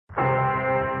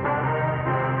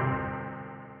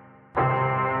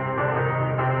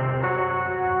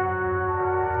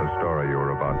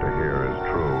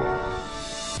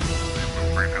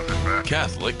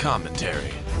Catholic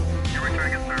commentary. You're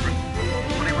returning a service.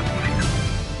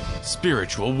 2122.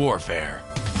 Spiritual warfare.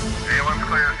 A1's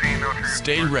clear, scene, no trigger.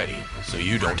 Stay ready so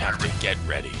you don't have to get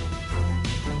ready.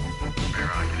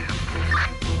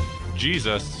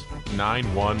 Jesus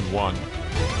 911.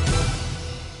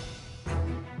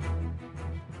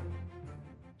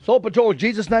 Soul Patrol,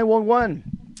 Jesus 911.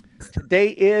 Today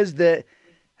is the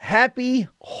Happy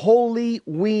Holy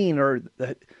Ween,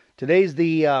 today's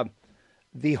the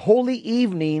Holy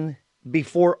Evening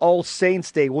before All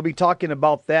Saints Day. We'll be talking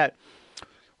about that.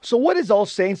 So, what is All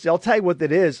Saints Day? I'll tell you what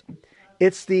it is.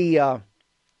 It's the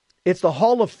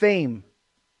Hall of Fame.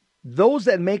 Those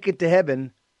that make it to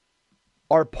heaven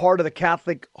are part of the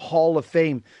Catholic Hall of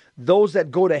Fame. Those that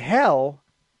go to hell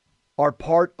are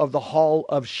part of the Hall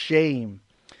of Shame.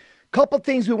 Couple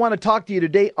things we want to talk to you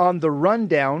today on the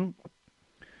rundown.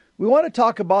 We want to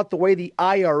talk about the way the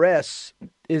IRS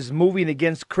is moving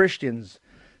against Christians.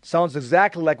 Sounds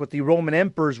exactly like what the Roman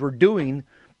emperors were doing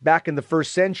back in the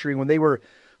first century when they were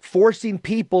forcing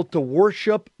people to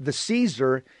worship the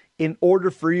Caesar in order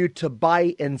for you to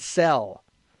buy and sell.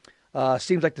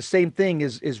 Seems like the same thing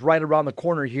is right around the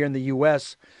corner here in the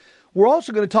U.S. We're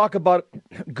also going to talk about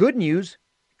good news.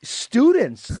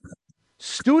 Students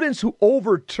who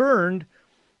overturned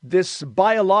this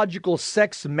biological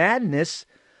sex madness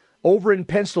over in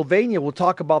Pennsylvania. We'll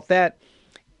talk about that.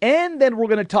 And then we're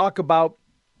going to talk about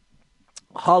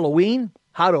Halloween,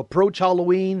 how to approach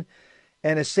Halloween.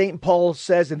 And as St. Paul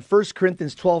says in 1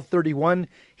 Corinthians 12:31,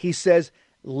 he says,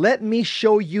 "Let me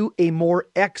show you a more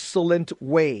excellent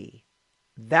way."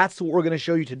 That's what we're going to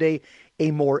show you today, a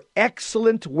more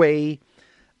excellent way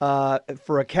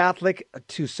for a Catholic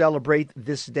to celebrate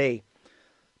this day.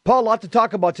 Paul, a lot to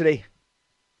talk about today.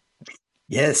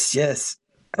 Yes.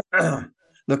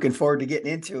 Looking forward to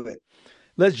getting into it.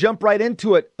 Let's jump right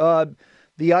into it.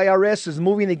 The IRS is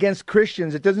moving against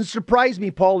Christians. It doesn't surprise me,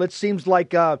 Paul. It seems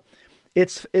like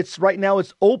it's right now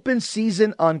it's open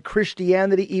season on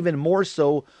Christianity, even more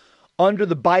so under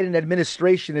the Biden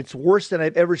administration. It's worse than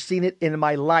I've ever seen it in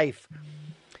my life.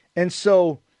 And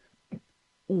so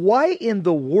why in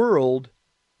the world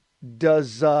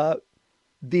does the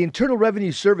Internal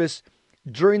Revenue Service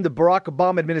during the Barack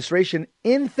Obama administration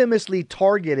infamously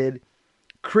targeted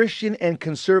Christian and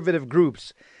conservative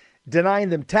groups, denying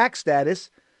them tax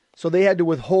status, so they had to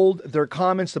withhold their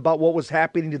comments about what was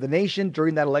happening to the nation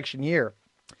during that election year.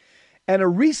 And a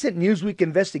recent Newsweek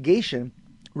investigation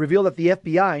revealed that the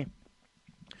FBI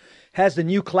has a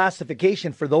new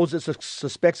classification for those it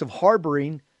suspects of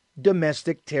harboring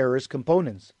domestic terrorist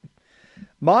components.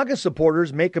 MAGA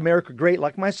supporters, Make America Great,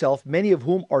 like myself, many of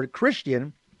whom are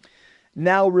Christian.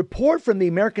 Now, a report from the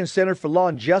American Center for Law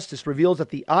and Justice reveals that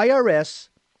the IRS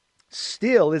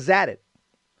still is at it.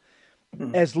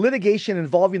 As litigation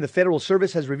involving the Federal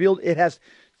Service has revealed, it has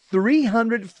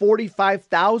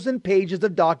 345,000 pages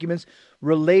of documents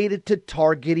related to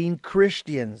targeting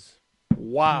Christians.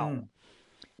 Wow.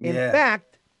 In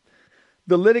fact,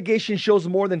 the litigation shows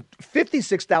more than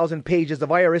 56,000 pages of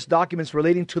IRS documents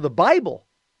relating to the Bible,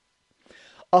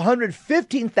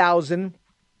 115,000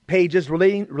 pages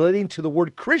relating to the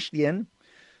word Christian,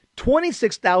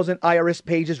 26,000 IRS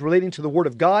pages relating to the Word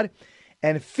of God,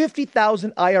 and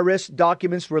 50,000 IRS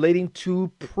documents relating to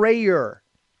prayer.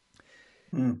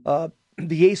 The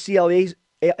ACLJ,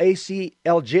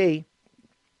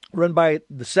 run by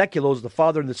the Seculos, the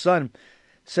Father and the Son,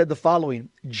 said the following: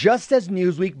 just as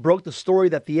Newsweek broke the story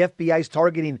that the FBI is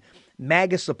targeting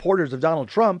MAGA supporters of Donald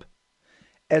Trump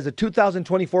as the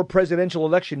 2024 presidential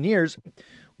election nears,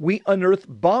 we unearthed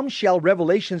bombshell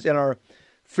revelations in our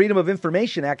Freedom of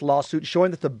Information Act lawsuit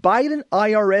showing that the Biden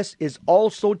IRS is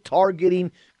also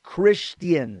targeting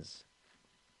Christians.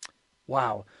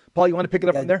 Wow. Paul, you want to pick it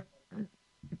up from there?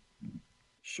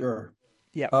 Sure.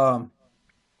 Yeah.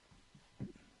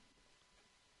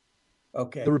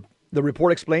 Okay. The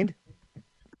report explained?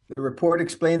 The report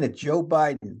explained that Joe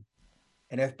Biden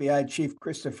and FBI Chief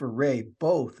Christopher Wray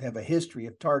both have a history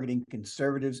of targeting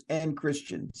conservatives and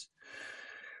Christians,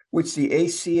 which the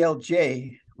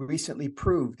ACLJ recently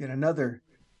proved in another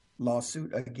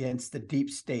lawsuit against the deep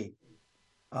state,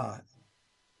 and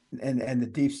the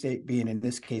deep state being, in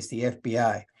this case, the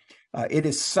FBI. It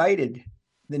has cited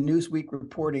the Newsweek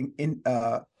reporting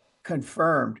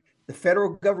confirmed the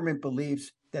federal government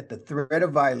believes that the threat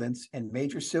of violence and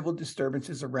major civil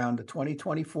disturbances around the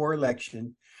 2024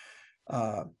 election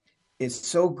is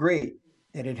so great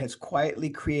that it has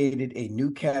quietly created a new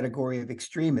category of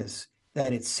extremists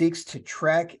that it seeks to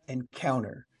track and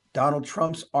counter. Donald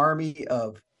Trump's army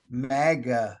of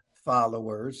MAGA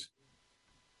followers,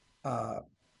 the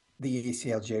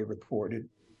ACLJ reported,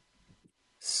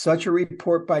 Such a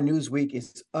report by Newsweek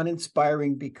is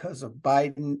uninspiring because the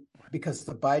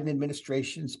Biden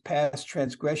administration's past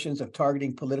transgressions of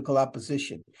targeting political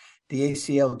opposition. The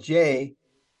ACLJ,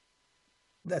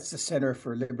 that's the Center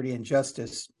for Liberty and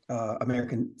Justice,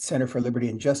 American Center for Liberty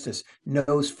and Justice,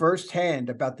 knows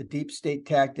firsthand about the deep state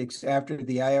tactics after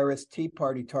the IRS Tea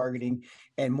Party targeting,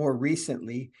 and more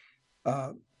recently,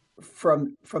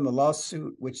 from the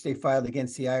lawsuit which they filed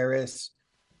against the IRS.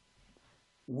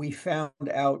 We found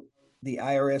out the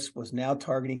IRS was now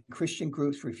targeting Christian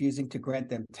groups, refusing to grant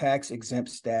them tax-exempt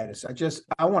status.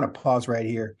 I want to pause right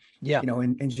here,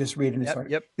 and just read in this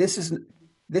article. Yep.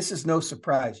 This is no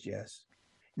surprise, Jess.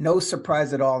 No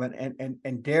surprise at all.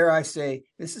 And dare I say,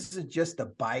 this isn't just the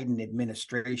Biden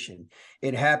administration.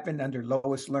 It happened under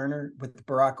Lois Lerner with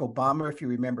Barack Obama, if you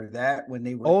remember that, when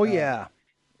they were. Oh, yeah.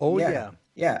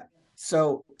 Yeah.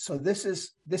 So this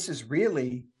is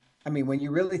really, I mean, when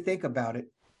you really think about it,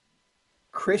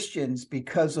 Christians,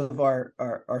 because of our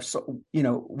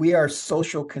we are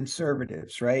social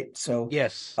conservatives, right? So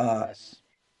Yes.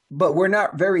 But we're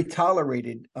not very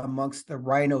tolerated amongst the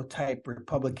rhino type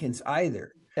Republicans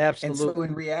either.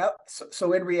 Absolutely. And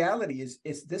so in reality,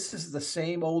 this is the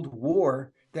same old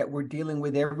war that we're dealing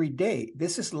with every day.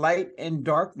 This is light and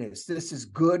darkness. This is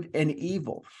good and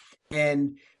evil,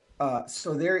 and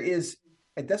so there is.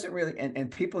 It doesn't really, and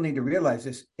people need to realize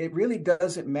this, it really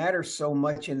doesn't matter so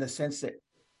much in the sense that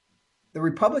the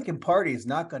Republican Party is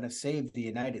not going to save the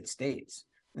United States.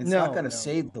 It's not going to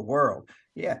save the world.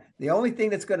 Yeah. The only thing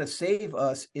that's going to save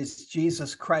us is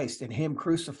Jesus Christ and him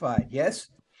crucified. Yes?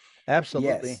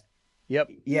 Absolutely. Yes. Yep.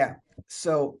 Yeah.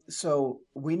 So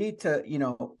we need to,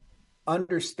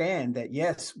 understand that,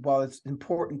 yes, while it's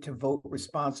important to vote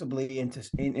responsibly and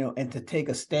to take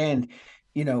a stand,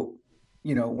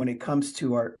 when it comes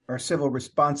to our civil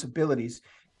responsibilities,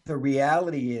 the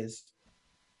reality is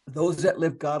those that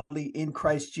live godly in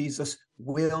Christ Jesus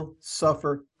will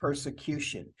suffer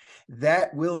persecution.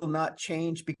 That will not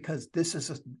change, because this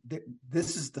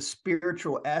is the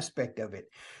spiritual aspect of it.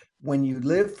 When you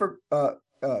live for God,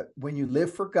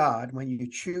 when you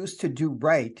choose to do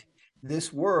right,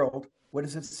 this world, what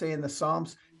does it say in the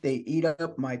Psalms? They eat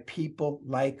up my people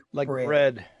like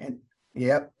bread. And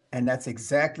yep. And that's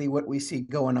exactly what we see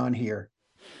going on here.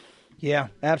 Yeah,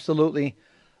 absolutely.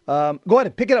 Go ahead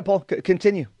and pick it up, Paul.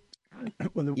 Continue.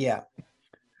 Yeah.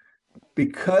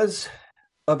 Because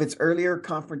of its earlier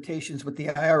confrontations with the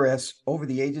IRS over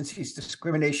the agency's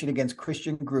discrimination against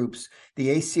Christian groups,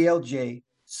 the ACLJ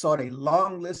sought a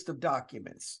long list of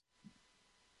documents.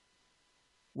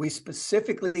 We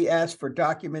specifically asked for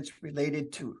documents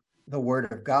related to the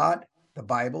Word of God, the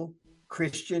Bible,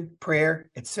 Christian prayer,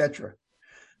 etc.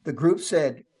 The group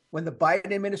said when the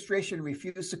Biden administration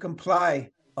refused to comply,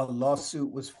 a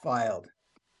lawsuit was filed.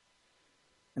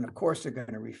 And of course they're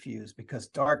going to refuse, because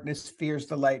darkness fears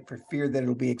the light for fear that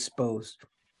it'll be exposed.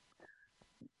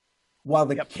 While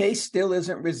the case still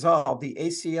isn't resolved, the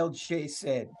ACLJ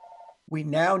said, we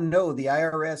now know the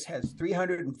IRS has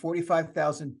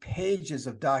 345,000 pages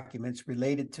of documents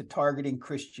related to targeting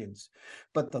Christians,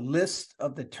 but the list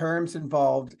of the terms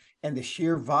involved and the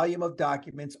sheer volume of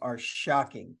documents are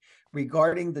shocking.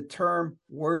 Regarding the term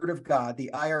Word of God,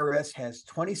 the IRS has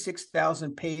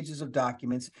 26,000 pages of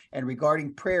documents, and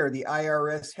regarding prayer, the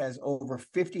IRS has over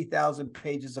 50,000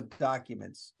 pages of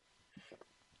documents.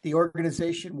 The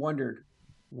organization wondered,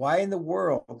 why in the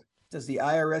world does the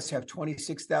IRS have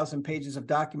 26,000 pages of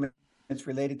documents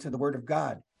related to the Word of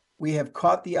God? We have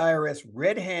caught the IRS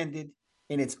red-handed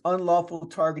in its unlawful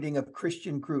targeting of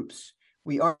Christian groups.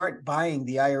 We aren't buying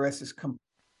the IRS's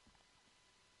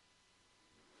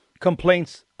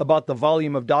complaints about the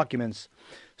volume of documents.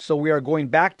 So we are going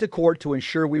back to court to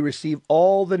ensure we receive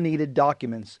all the needed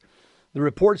documents. The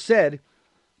report said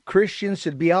Christians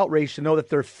should be outraged to know that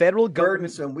their federal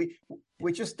government... burdensome.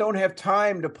 We just don't have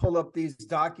time to pull up these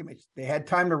documents. They had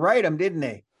time to write them, didn't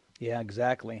they? Yeah,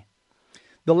 exactly.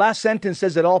 The last sentence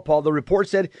says it all, Paul. The report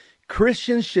said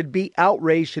Christians should be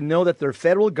outraged to know that their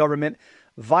federal government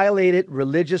violated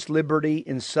religious liberty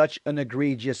in such an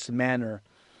egregious manner.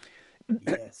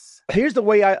 Yes. Here's the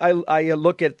way I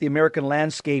look at the American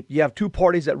landscape. You have two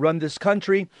parties that run this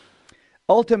country.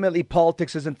 Ultimately,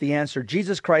 politics isn't the answer.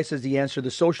 Jesus Christ is the answer, the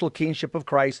social kingship of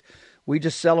Christ. We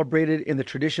just celebrated in the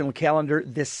traditional calendar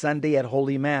this Sunday at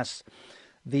Holy Mass,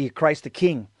 the Christ the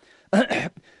King.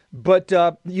 But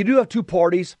you do have two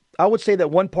parties. I would say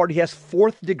that one party has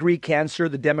fourth degree cancer,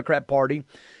 the Democrat Party.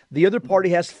 The other party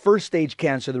has first stage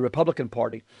cancer, the Republican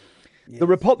Party. Yes.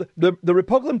 The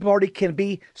Republican Party can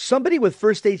be, somebody with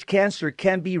first stage cancer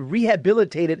can be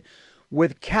rehabilitated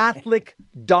with Catholic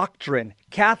doctrine,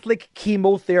 Catholic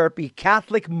chemotherapy,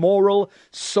 Catholic moral,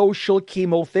 social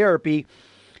chemotherapy.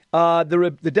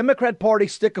 The Democrat Party,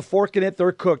 stick a fork in it,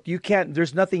 they're cooked.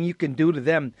 There's nothing you can do to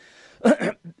them.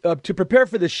 To prepare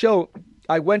for the show,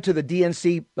 I went to the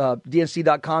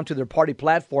DNC.com, to their party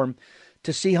platform,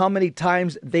 to see how many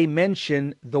times they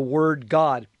mention the word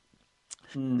God.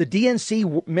 The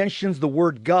DNC mentions the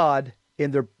word God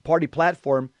in their party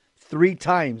platform 3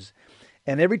 times.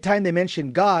 And every time they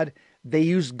mention God, they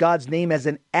use God's name as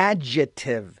an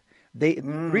adjective.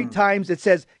 3 times it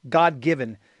says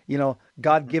God-given,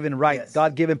 God-given right, Yes.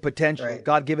 God-given potential, Right.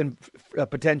 God-given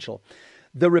potential.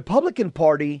 The Republican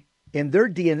Party in their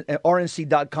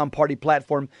RNC.com party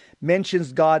platform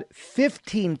mentions God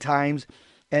 15 times.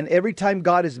 And every time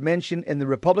God is mentioned in the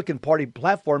Republican Party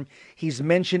platform, he's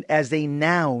mentioned as a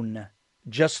noun,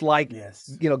 just like,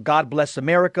 Yes. God bless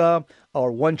America,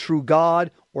 or one true God,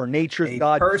 or nature's A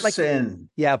God. person.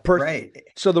 A person. Right.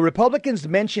 So the Republicans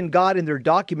mention God in their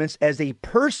documents as a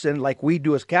person, like we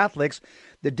do as Catholics.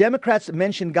 The Democrats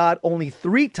mention God only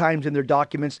 3 times in their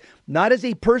documents, not as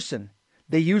a person.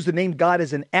 They use the name God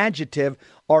as an adjective,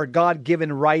 our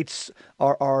God-given rights,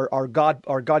 our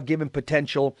God-given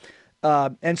potential.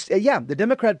 The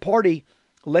Democrat Party,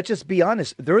 let's just be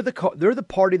honest, they're the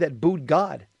party that booed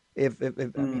God. I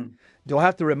mean, do I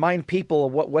have to remind people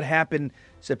of what happened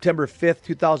September 5th,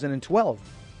 2012,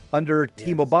 under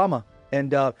Team Obama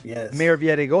and Mayor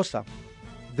Villaraigosa?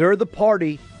 They're the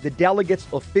party, the delegates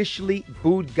officially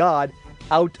booed God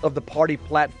out of the party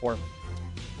platform.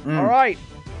 All right.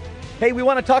 Hey, we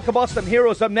want to talk about some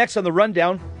heroes up next on the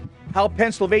rundown. How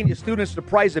Pennsylvania students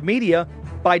surprise the media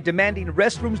by demanding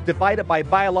restrooms divided by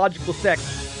biological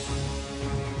sex.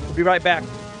 We'll be right back.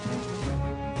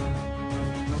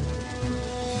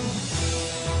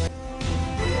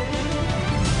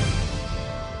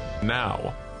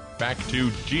 Now, back to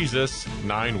Jesus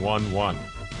 911.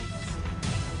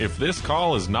 If this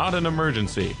call is not an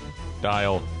emergency,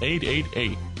 dial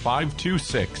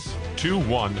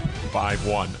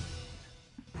 888-526-2151.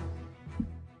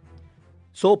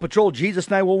 Soul Patrol, Jesus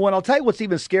 911. I'll tell you what's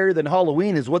even scarier than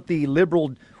Halloween is what the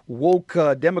liberal woke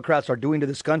Democrats are doing to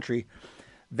this country.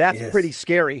 That's pretty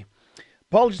scary.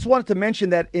 Paul, just wanted to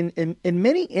mention that in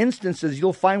many instances,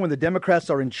 you'll find when the Democrats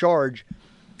are in charge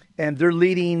and they're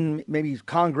leading maybe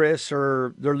Congress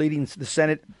or they're leading the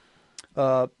Senate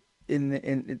in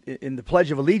the Pledge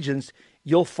of Allegiance,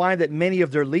 you'll find that many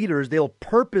of their leaders, they'll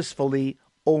purposefully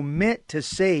omit to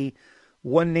say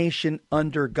one nation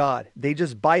under God. They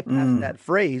just bypass that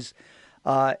phrase.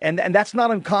 And that's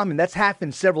not uncommon. That's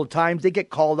happened several times. They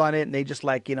get called on it and they just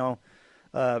they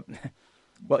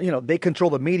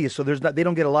control the media. So they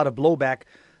don't get a lot of blowback,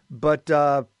 but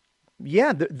they're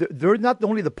not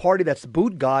only the party that's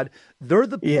booed God. They're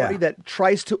the party that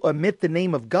tries to omit the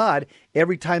name of God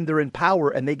every time they're in power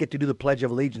and they get to do the Pledge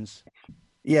of Allegiance.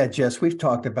 Yeah, Jess, we've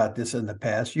talked about this in the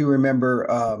past. You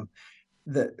remember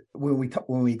when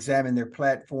we examine their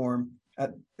platform,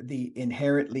 the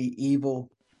inherently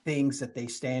evil things that they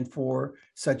stand for,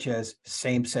 such as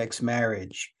same-sex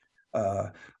marriage,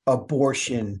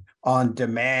 abortion on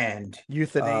demand,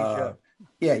 euthanasia,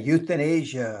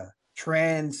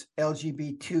 trans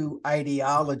LGBT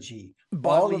ideology,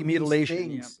 bodily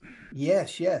mutilation.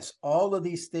 Yes, all of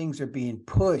these things are being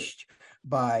pushed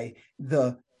by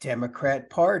the Democrat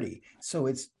Party. So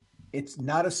it's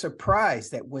not a surprise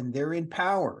that when they're in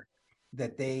power,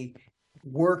 that they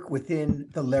work within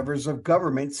the levers of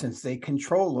government, since they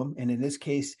control them. And in this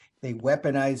case, they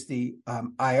weaponize the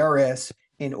IRS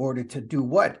in order to do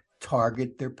what?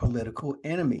 Target their political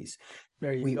enemies.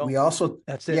 There you go. We also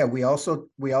That's it. we also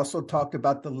talked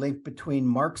about the link between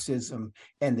Marxism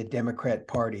and the Democrat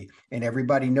Party, and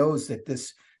everybody knows that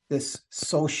this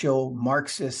social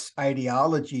Marxist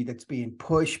ideology that's being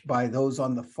pushed by those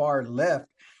on the far left,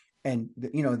 and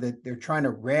that they're trying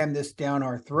to ram this down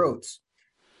our throats.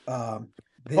 Well,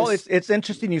 it's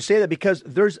interesting you say that, because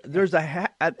there's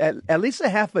at least a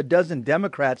half a dozen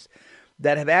Democrats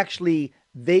that have actually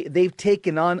they've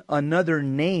taken on another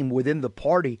name within the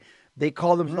party. They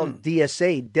call themselves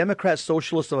DSA, Democrat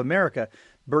Socialists of America.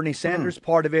 Bernie Sanders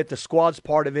part of it, the Squad's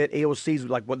part of it, AOC's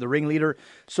like the ringleader.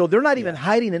 So they're not even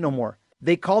hiding it no more.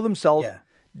 They call themselves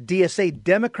DSA,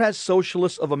 Democrat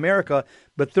Socialists of America,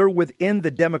 but they're within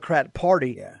the Democrat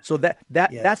Party. Yeah. So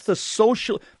that's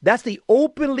the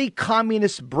openly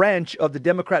communist branch of the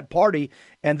Democrat Party,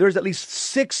 and there's at least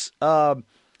 6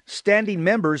 standing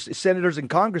members, senators and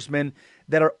congressmen,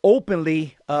 that are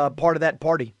openly part of that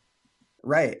party.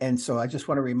 Right. And so I just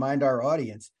want to remind our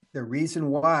audience, the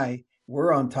reason why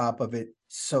we're on top of it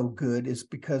so good is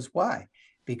because why?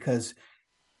 Because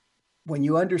when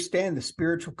you understand the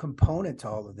spiritual component to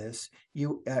all of this,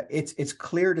 it's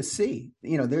clear to see.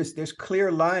 There's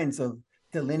clear lines of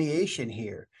delineation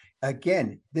here.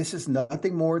 Again, this is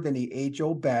nothing more than the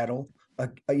age-old battle,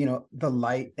 the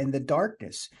light and the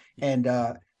darkness. And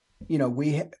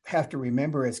we have to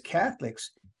remember as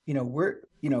Catholics,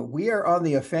 we are on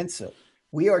the offensive.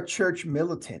 We are church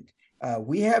militant.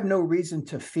 We have no reason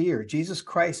to fear. Jesus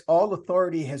Christ, all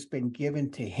authority has been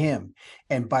given to him.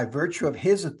 And by virtue of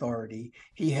his authority,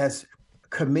 he has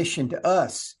commissioned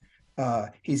us.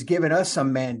 He's given us a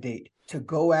mandate to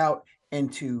go out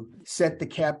and to set the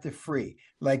captive free.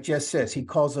 Like Jess says, he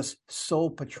calls us soul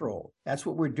patrol. That's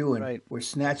what we're doing. Right. We're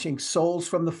snatching souls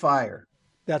from the fire.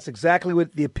 That's exactly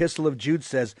what the Epistle of Jude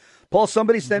says. Paul,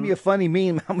 somebody sent me a funny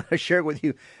meme. I'm going to share it with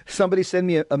you. Somebody sent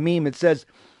me a meme. It says,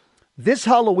 "This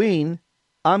Halloween,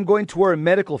 I'm going to wear a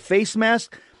medical face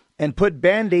mask and put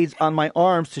Band-Aids on my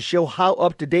arms to show how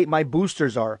up-to-date my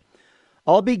boosters are.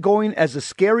 I'll be going as the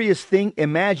scariest thing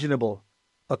imaginable,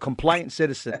 a compliant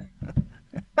citizen."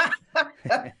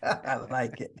 I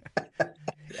like it.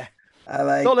 I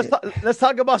like so it. Let's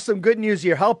talk about some good news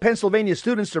here. How Pennsylvania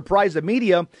students surprised the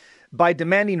media by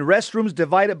demanding restrooms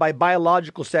divided by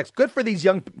biological sex. Good for these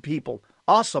young people.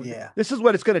 Awesome. Yeah. This is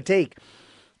what it's going to take.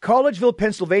 Collegeville,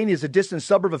 Pennsylvania is a distant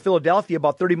suburb of Philadelphia,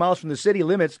 about 30 miles from the city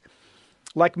limits.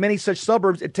 Like many such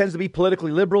suburbs, it tends to be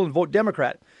politically liberal and vote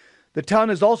Democrat. The town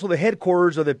is also the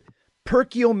headquarters of the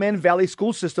Perkiomen Valley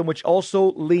school system, which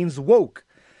also leans woke.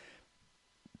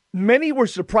 Many were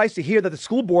surprised to hear that the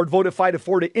school board voted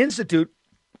 5-4 to institute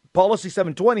Policy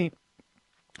 720,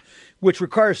 which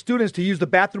requires students to use the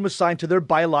bathroom assigned to their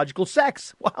biological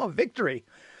sex. Wow, victory.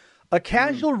 A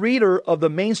casual reader of the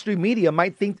mainstream media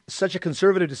might think such a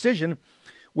conservative decision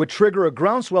would trigger a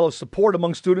groundswell of support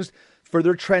among students for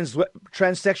their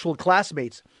transsexual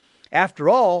classmates. After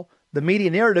all, the media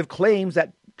narrative claims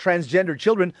that transgender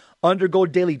children undergo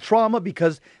daily trauma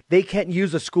because they can't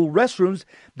use the school restrooms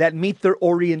that meet their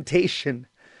orientation.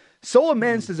 So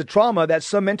immense is the trauma that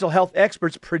some mental health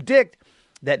experts predict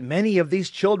that many of these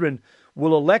children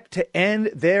will elect to end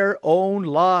their own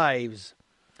lives.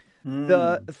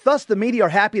 Thus, the media are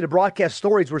happy to broadcast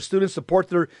stories where students support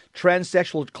their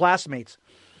transsexual classmates.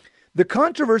 The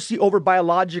controversy over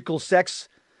biological sex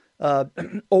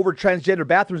over transgender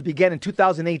bathrooms began in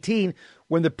 2018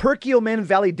 when the Perkiomen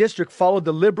Valley District followed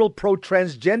the liberal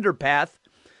pro-transgender path.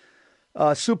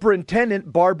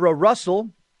 Superintendent Barbara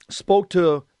Russell spoke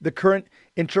to the current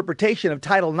interpretation of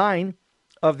Title IX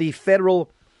of the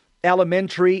Federal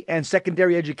Elementary and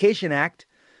Secondary Education Act,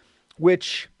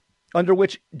 under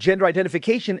which gender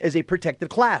identification is a protected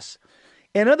class.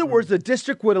 In other words, the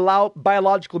district would allow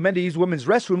biological men to use women's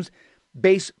restrooms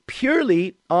based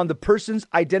purely on the person's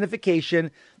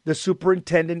identification. The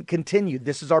superintendent continued,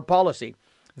 "This is our policy."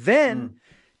 Then,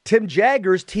 Tim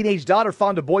Jagger's teenage daughter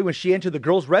found a boy when she entered the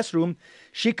girls' restroom.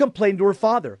 She complained to her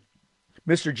father.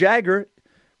 Mr. Jagger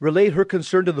relayed her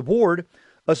concern to the board.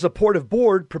 A supportive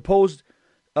board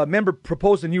member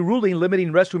proposed a new ruling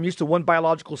limiting restroom use to one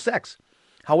biological sex.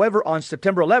 However, on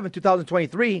September 11,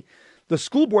 2023, the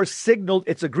school board signaled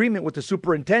its agreement with the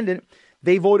superintendent.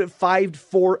 They voted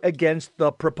 5-4 against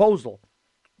the proposal.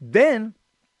 Then,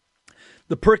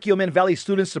 the Perkiomen Valley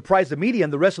students surprised the media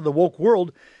and the rest of the woke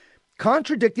world.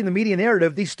 Contradicting the media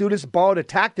narrative, these students borrowed a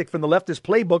tactic from the leftist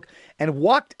playbook and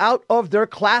walked out of their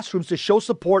classrooms to show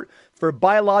support for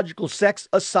biological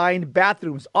sex-assigned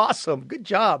bathrooms. Awesome. Good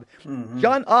job.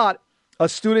 John Ott, a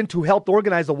student who helped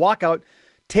organize the walkout,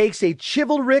 takes a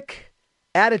chivalric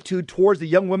attitude towards the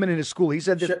young women in his school. He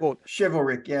said this quote.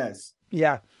 Chivalric, yes.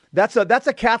 Yeah. That's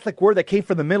a Catholic word that came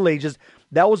from the Middle Ages.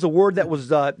 That was a word that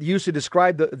was used to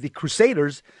describe the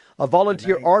Crusaders, a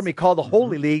volunteer army called the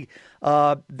Holy League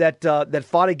that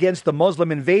fought against the Muslim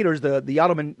invaders, the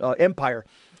Ottoman Empire.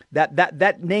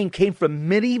 That name came from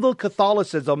medieval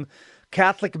Catholicism.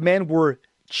 Catholic men were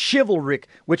chivalric,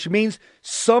 which means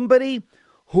somebody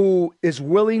who is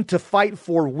willing to fight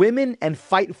for women and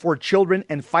fight for children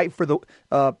and fight for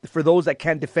those that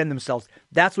can't defend themselves.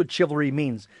 That's what chivalry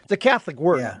means. It's a Catholic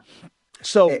word. Yeah.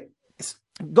 So,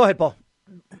 go ahead, Paul.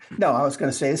 No, I was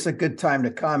going to say it's a good time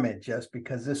to comment, just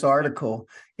because this article,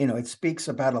 it speaks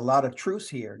about a lot of truths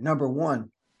here. Number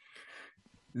one,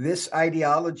 this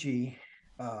ideology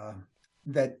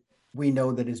that we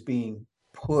know that is being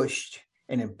pushed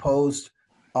and imposed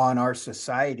on our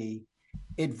society,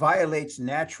 it violates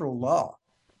natural law.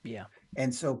 Yeah.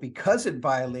 And so because it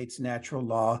violates natural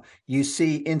law, you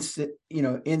see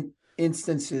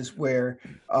instances where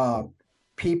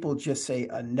people just say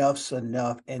enough's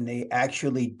enough and they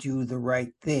actually do the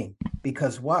right thing.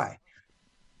 Because why?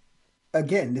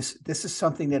 again, this is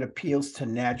something that appeals to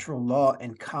natural law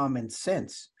and common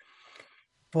sense.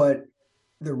 But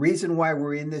the reason why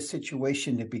we're in this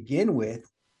situation to begin with,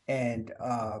 and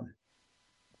a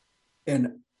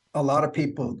lot of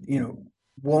people,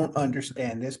 won't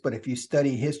understand this, but if you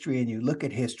study history and you look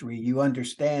at history, you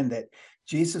understand that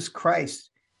Jesus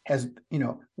Christ has,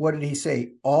 what did he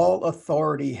say? All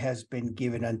authority has been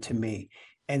given unto me.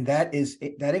 And that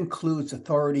includes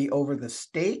authority over the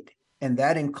state, and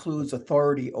that includes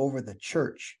authority over the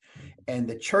church. And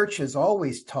the church has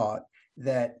always taught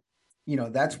that,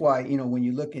 that's why, when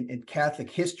you look in Catholic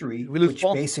history, which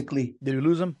Paul? basically. Did we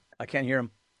lose him? I can't hear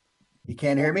him. You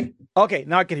can't hear me? Okay,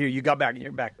 now I can hear you. You got back.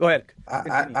 You're back. Go ahead.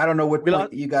 I don't know what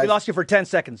you guys. We lost you for 10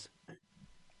 seconds.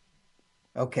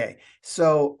 Okay,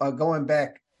 so going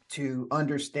back to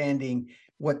understanding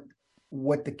what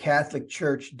the Catholic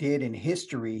Church did in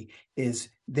history is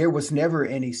there was never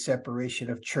any separation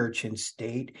of church and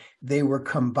state. They were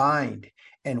combined.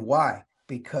 And why?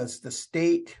 Because the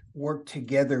state worked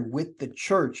together with the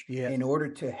church in order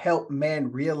to help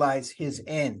man realize his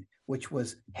end, which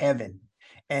was heaven.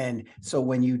 And so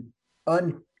when you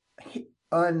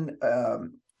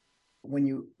when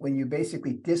you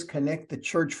basically disconnect the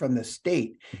church from the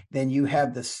state, then you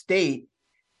have the state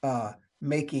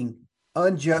making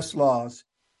unjust laws.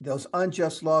 Those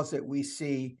unjust laws that we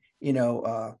see,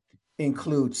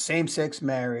 include same-sex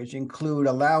marriage, include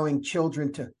allowing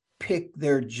children to pick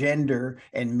their gender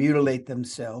and mutilate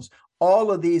themselves.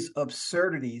 All of these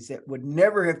absurdities that would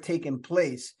never have taken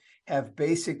place have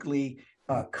basically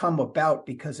come about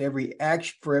because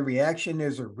for every action,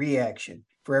 there's a reaction.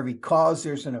 For every cause,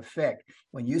 there's an effect.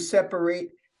 When you separate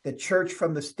the church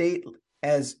from the state,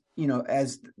 as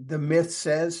the myth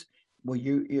says, well,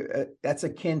 that's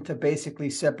akin to basically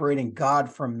separating God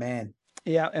from man.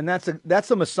 Yeah, and that's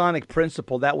a Masonic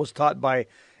principle that was taught by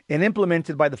and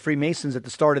implemented by the Freemasons at the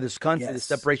start of this country, the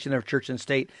separation of church and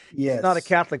state. Yes. It's not a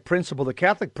Catholic principle. The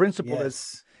Catholic principle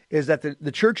is that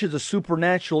the church is a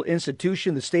supernatural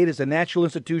institution. The state is a natural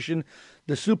institution.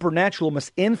 The supernatural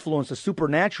must influence. The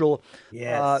supernatural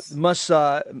must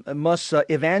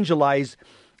evangelize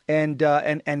and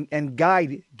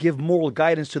guide, give moral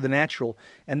guidance to the natural.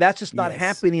 And that's just not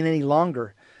happening any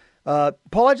longer.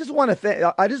 Paul, I just want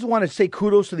to say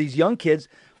kudos to these young kids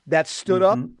that stood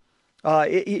up.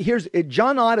 Here's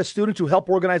John Ott, a student who helped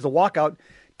organize the walkout,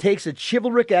 takes a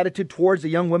chivalric attitude towards the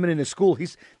young women in his school.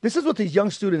 This is what these young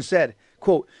students said,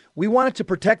 quote, "We wanted to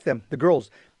protect them, the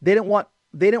girls. They didn't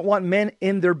want men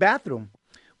in their bathroom."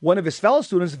 One of his fellow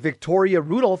students, Victoria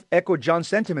Rudolph, echoed John's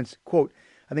sentiments. Quote,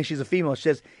 I think she's a female. She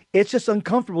says, "It's just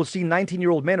uncomfortable to see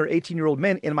 19-year-old men or 18-year-old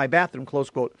men in my bathroom,"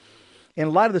 close quote.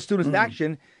 In light of the students'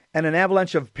 action and an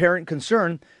avalanche of parent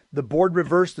concern, the board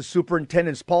reversed the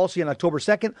superintendent's policy on October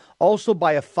 2nd, also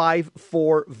by a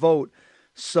 5-4 vote.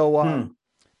 So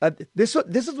this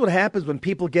is what happens when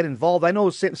people get involved. I know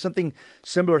something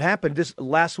similar happened just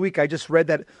last week. I just read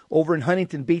that over in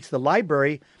Huntington Beach, the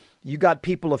library, you got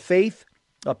people of faith,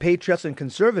 patriots and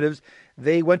conservatives.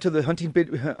 They went to the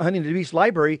Huntington Beach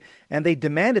Library and they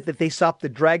demanded that they stop the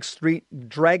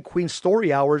drag queen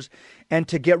story hours and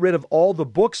to get rid of all the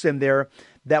books in there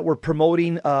that were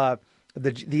promoting the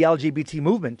LGBT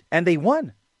movement. And they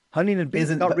won. Huntington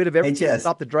Beach got rid of everything,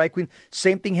 stopped the drag queen.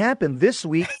 Same thing happened this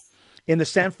week in the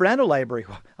San Fernando Library.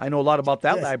 I know a lot about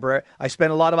that library. I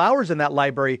spent a lot of hours in that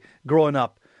library growing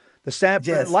up. The San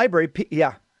Fernando Library,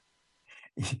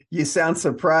 You sound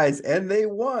surprised, and they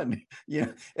won.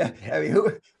 I mean,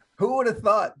 who would have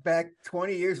thought back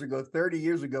 20 years ago, 30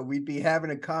 years ago, we'd be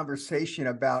having a conversation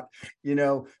about,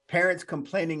 parents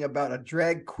complaining about a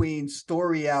drag queen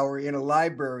story hour in a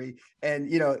library, and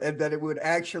and that it would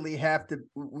actually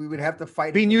we would have to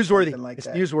fight. Be newsworthy. Like it's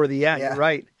that. Newsworthy. Yeah, you're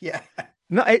right. Yeah.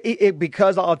 No,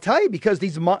 because I'll tell you, because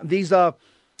these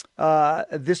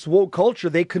this woke culture,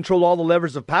 they control all the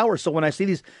levers of power. So when I see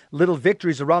these little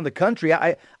victories around the country,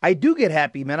 I do get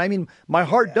happy, man. I mean, my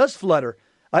heart does flutter.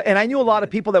 And I knew a lot of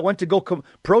people that went to go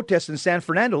protest in San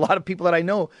Fernando. A lot of people that I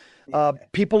know,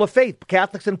 people of faith,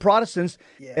 Catholics and Protestants.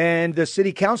 And the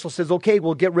city council says, okay,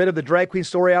 we'll get rid of the drag queen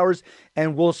story hours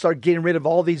and we'll start getting rid of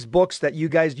all these books that you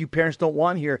parents don't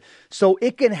want here. So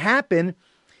it can happen.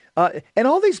 And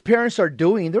all these parents are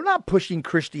doing, they're not pushing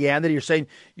Christianity or saying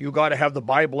you got to have the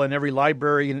Bible in every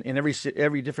library in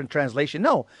every different translation.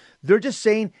 No, they're just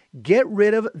saying get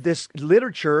rid of this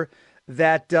literature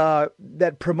that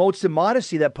promotes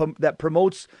immodesty, that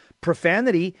promotes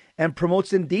profanity and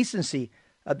promotes indecency.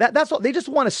 That's all. They just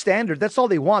want a standard. That's all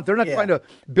they want. They're not trying to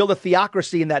build a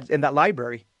theocracy in that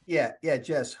library. Yeah,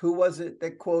 Jess. Who was it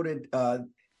that quoted?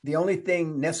 The only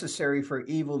thing necessary for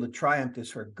evil to triumph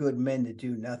is for good men to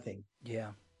do nothing.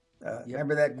 Yeah.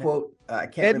 Remember that quote? I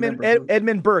can't remember.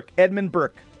 Edmund Burke. Edmund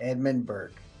Burke. Edmund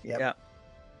Burke. Yep. Yeah.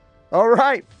 All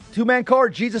right. Two-man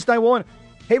card, Jesus 911.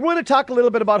 Hey, we're going to talk a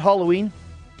little bit about Halloween.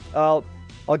 I'll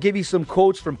give you some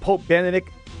quotes from Pope Benedict,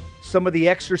 some of the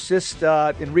exorcists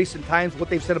in recent times, what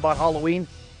they've said about Halloween.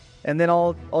 And then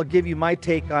I'll give you my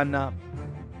take on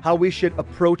how we should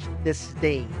approach this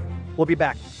day. We'll be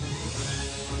back.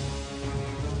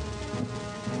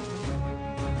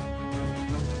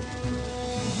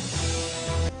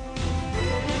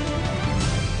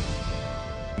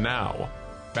 Now,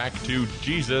 back to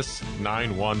Jesus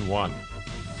 911.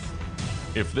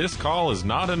 If this call is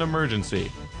not an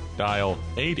emergency, dial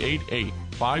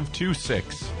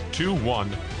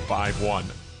 888-526-2151.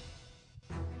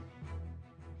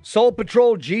 Soul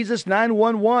Patrol, Jesus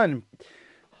 911.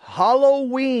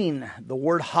 Halloween. The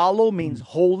word hallow means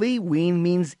holy. Ween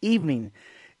means evening.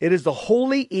 It is the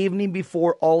holy evening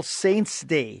before All Saints'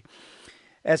 Day.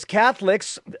 As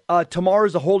Catholics, tomorrow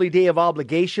is a holy day of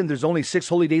obligation. There's only 6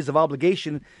 holy days of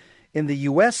obligation in the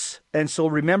U.S. And so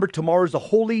remember, tomorrow is a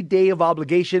holy day of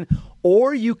obligation.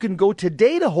 Or you can go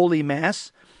today to Holy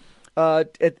Mass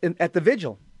at the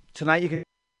Vigil. Tonight you can.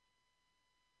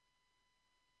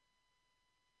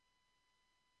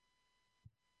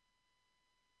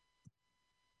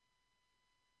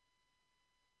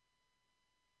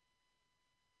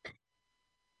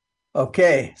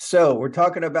 Okay, so we're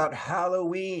talking about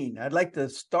Halloween. I'd like to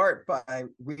start by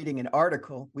reading an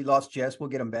article. We lost Jess. We'll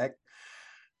get him back.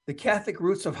 The Catholic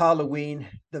Roots of Halloween,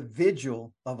 the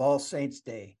Vigil of All Saints'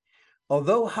 Day.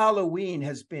 Although Halloween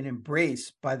has been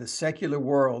embraced by the secular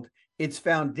world, its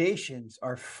foundations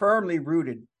are firmly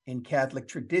rooted in Catholic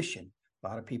tradition. A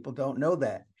lot of people don't know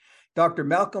that. Dr.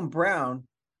 Malcolm Brown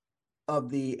of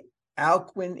the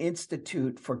Alcuin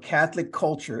Institute for Catholic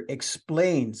Culture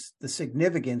explains the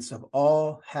significance of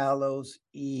All Hallows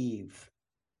Eve.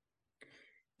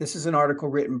 This is an article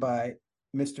written by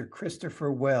Mr.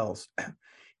 Christopher Wells.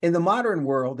 In the modern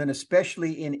world, and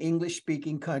especially in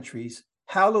English-speaking countries,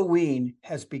 Halloween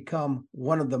has become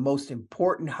one of the most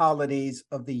important holidays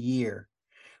of the year,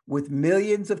 with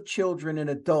millions of children and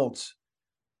adults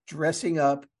dressing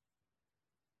up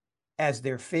as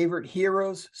their favorite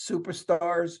heroes,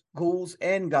 superstars, ghouls,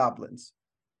 and goblins.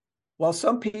 While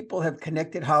some people have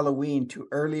connected Halloween to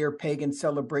earlier pagan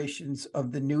celebrations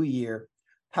of the New Year,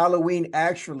 Halloween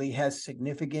actually has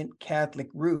significant Catholic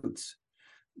roots.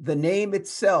 The name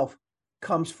itself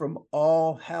comes from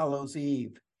All Hallows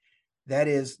Eve, that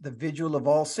is, the Vigil of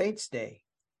All Saints' Day,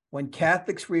 when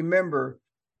Catholics remember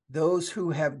those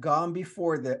who have gone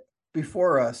before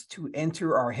us to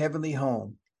enter our heavenly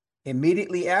home.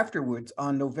 Immediately afterwards,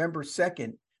 on November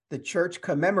 2nd, the Church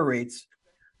commemorates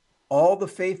all the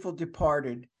faithful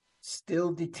departed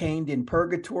still detained in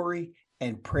purgatory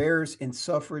and prayers and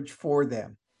suffrage for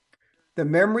them. The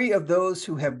memory of those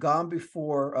who have gone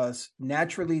before us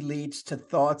naturally leads to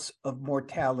thoughts of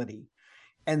mortality,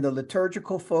 and the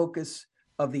liturgical focus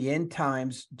of the end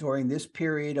times during this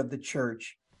period of the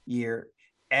Church year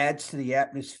adds to the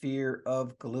atmosphere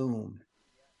of gloom.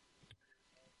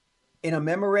 In a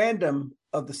memorandum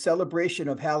of the celebration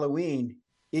of Halloween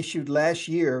issued last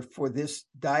year for this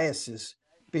diocese,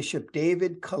 Bishop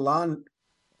David Calanderla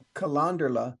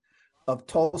of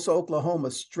Tulsa, Oklahoma,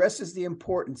 stresses the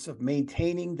importance of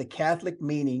maintaining the Catholic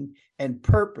meaning and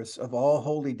purpose of all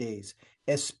holy days,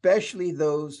 especially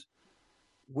those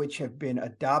which have been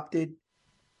adopted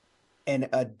and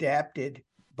adapted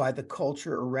by the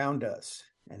culture around us.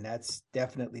 And that's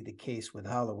definitely the case with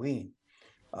Halloween.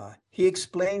 He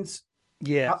explains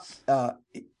the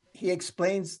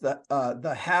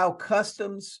how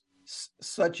customs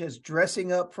such as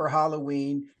dressing up for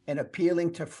Halloween and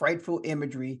appealing to frightful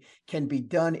imagery can be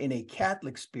done in a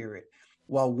Catholic spirit,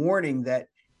 while warning that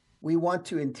we want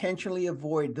to intentionally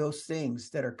avoid those things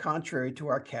that are contrary to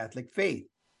our Catholic faith,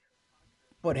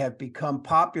 but have become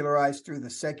popularized through the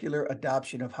secular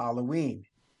adoption of Halloween.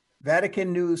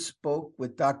 Vatican News spoke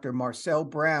with Dr. Marcel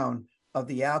Brown of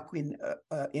the Alcuin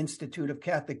Institute of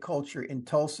Catholic Culture in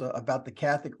Tulsa about the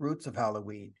Catholic roots of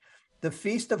Halloween. The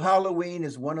Feast of Halloween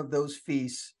is one of those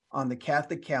feasts on the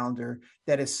Catholic calendar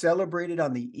that is celebrated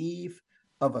on the eve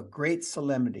of a great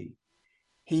solemnity.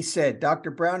 He said, Dr.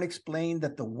 Brown explained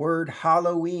that the word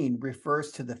Halloween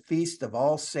refers to the Feast of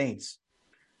All Saints.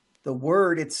 The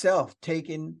word itself,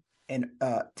 taken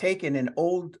an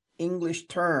Old English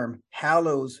term,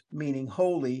 hallows, meaning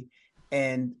holy,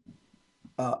 and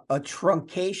a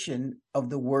truncation of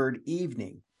the word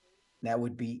evening. That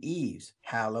would be Eve's,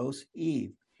 Hallows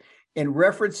Eve, in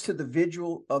reference to the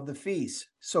vigil of the feast.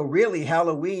 So really,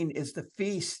 Halloween is the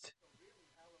feast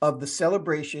of the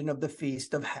celebration of the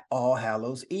Feast of All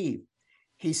Hallows Eve.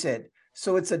 He said,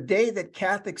 so it's a day that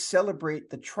Catholics celebrate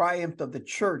the triumph of the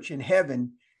church in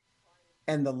heaven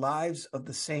and the lives of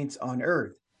the saints on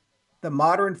earth. The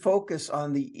modern focus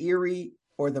on the eerie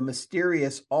or the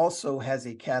mysterious also has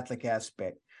a Catholic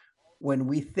aspect. When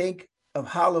we think of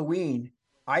Halloween,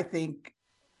 I think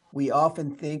we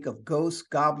often think of ghosts,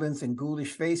 goblins, and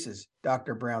ghoulish faces,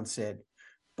 Dr. Brown said.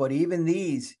 But even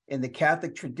these, in the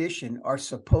Catholic tradition, are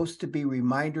supposed to be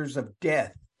reminders of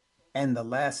death and the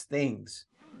last things.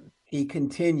 He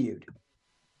continued,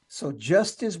 so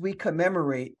just as we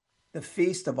commemorate the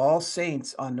Feast of All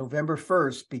Saints on November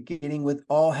 1st, beginning with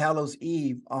All Hallows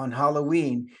Eve on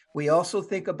Halloween, we also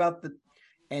think about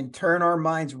and turn our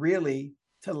minds really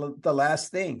to the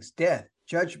last things, death,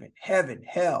 judgment, heaven,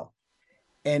 hell.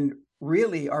 And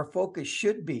really our focus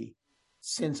should be,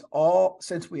 since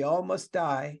we all must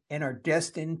die and are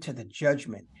destined to the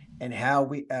judgment, and how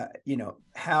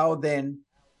then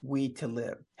are we to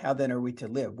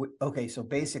live? Okay, so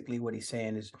basically what he's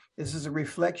saying is this is a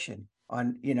reflection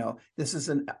on, this is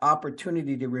an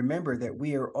opportunity to remember that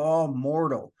we are all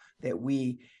mortal, that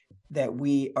we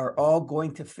are all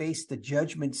going to face the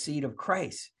judgment seat of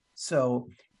Christ. So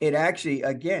it actually,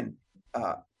 again,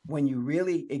 when you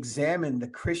really examine the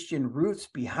Christian roots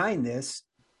behind this,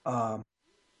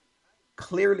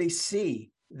 clearly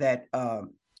see that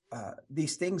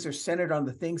these things are centered on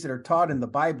the things that are taught in the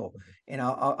Bible. And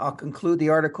I'll conclude the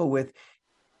article with,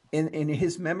 in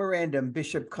his memorandum,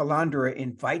 Bishop Calandra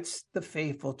invites the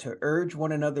faithful to urge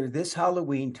one another this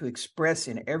Halloween to express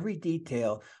in every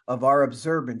detail of our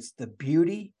observance the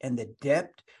beauty and the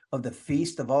depth of the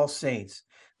Feast of All Saints.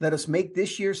 Let us make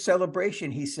this year's celebration,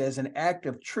 he says, an act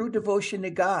of true devotion to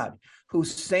God,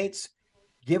 whose saints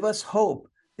give us hope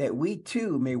that we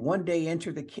too may one day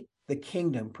enter the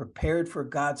kingdom prepared for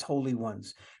God's holy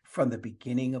ones from the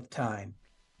beginning of time.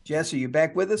 Jess, are you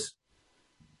back with us?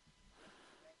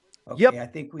 Okay, Yep, I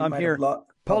think we I'm might here. have lost.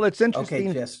 Paul, it's interesting.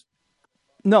 Okay, Jess.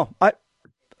 No,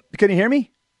 can you hear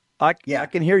me? I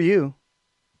can hear you.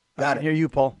 Got I can it. hear you,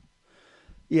 Paul.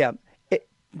 Yeah.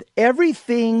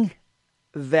 Everything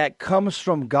that comes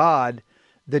from God,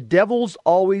 the devil's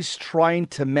always trying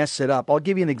to mess it up. I'll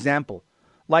give you an example.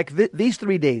 Like these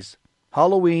 3 days,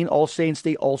 Halloween, All Saints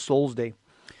Day, All Souls Day.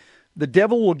 The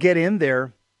devil will get in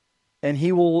there and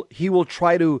he will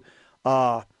try to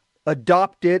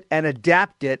adopt it and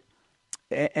adapt it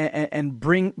and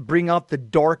bring out the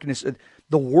darkness,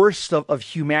 the worst of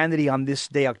humanity on this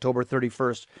day, October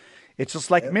 31st. It's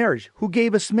just like marriage. Who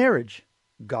gave us marriage?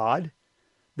 God.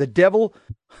 The devil,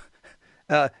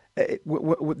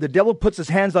 the devil puts his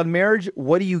hands on marriage.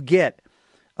 What do you get?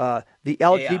 The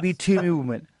LGBT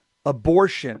movement,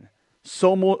 abortion,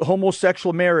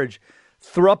 homosexual marriage,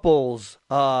 thruples,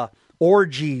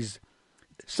 orgies.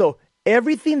 So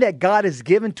everything that God has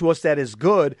given to us that is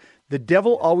good, the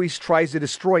devil always tries to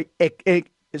destroy.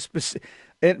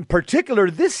 In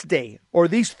particular, this day or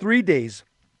these 3 days,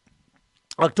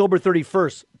 October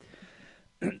 31st.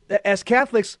 As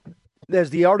Catholics, as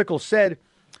the article said,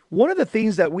 one of the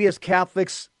things that we as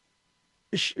Catholics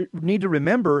need to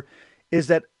remember is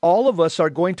that all of us are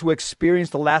going to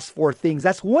experience the last four things.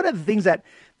 That's one of the things that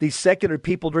these secular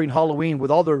people during Halloween, with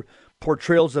all their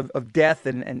portrayals of death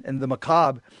and the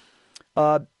macabre,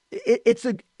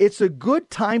 it's a good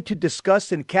time to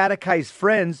discuss and catechize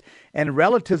friends and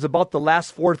relatives about the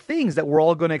last four things that we're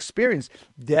all going to experience: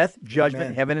 death, judgment,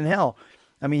 Amen. heaven, and hell.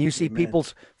 I mean, you see Amen.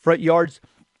 people's front yards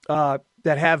that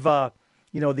have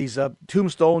these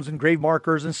tombstones and grave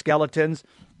markers and skeletons.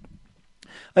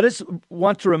 I just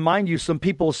want to remind you, some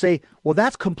people say, well,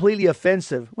 that's completely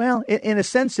offensive. Well, in a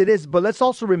sense it is, but let's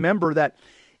also remember that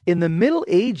in the Middle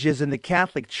Ages in the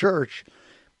Catholic Church,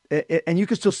 and you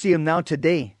can still see them now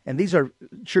today, and these are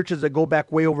churches that go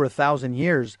back way over 1,000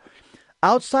 years,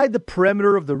 outside the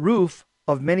perimeter of the roof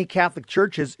of many Catholic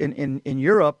churches in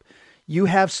Europe, you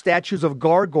have statues of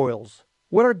gargoyles.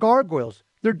 What are gargoyles?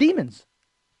 They're demons.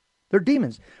 They're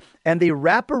demons. And they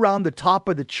wrap around the top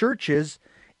of the churches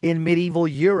in medieval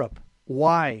Europe.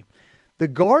 Why? The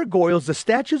gargoyles, the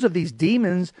statues of these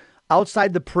demons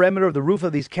outside the perimeter of the roof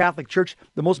of these Catholic church,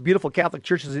 the most beautiful Catholic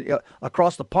churches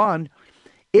across the pond,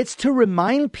 it's to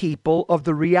remind people of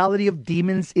the reality of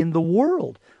demons in the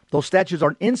world. Those statues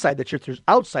aren't inside the church, they're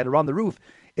outside around the roof.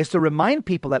 It's to remind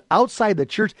people that outside the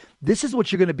church, this is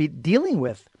what you're going to be dealing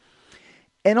with.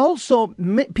 And also,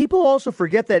 people also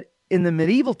forget that in the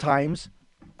medieval times,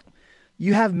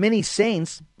 you have many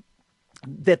saints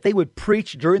that they would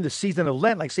preach during the season of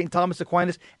Lent, like St. Thomas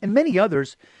Aquinas and many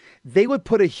others. They would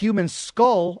put a human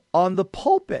skull on the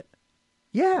pulpit.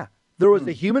 Yeah, there was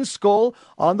a human skull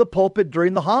on the pulpit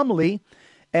during the homily,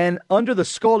 and under the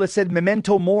skull it said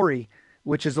memento mori,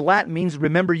 which is Latin, means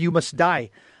remember you must die.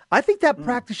 I think that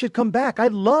practice should come back.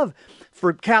 I'd love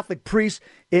for Catholic priests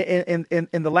in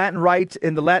the Latin Rite,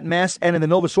 in the Latin Mass, and in the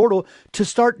Novus Ordo to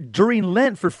start during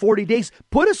Lent for 40 days.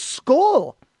 Put a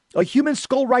skull, a human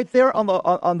skull, right there on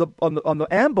the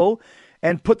ambo,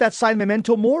 and put that sign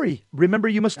memento mori. Remember,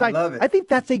 you must die. I love it. I think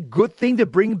that's a good thing to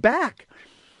bring back.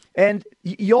 And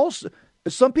you also,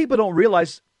 some people don't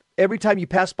realize every time you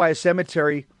pass by a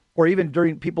cemetery, or even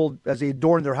during people as they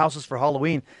adorn their houses for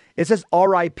Halloween, it says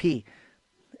R.I.P.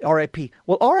 R.I.P.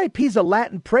 Well, R.I.P. is a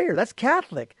Latin prayer. That's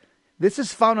Catholic. This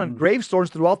is found on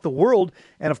gravestones throughout the world,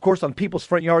 and of course on people's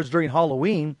front yards during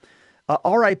Halloween.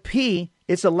 R.I.P.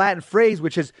 It's a Latin phrase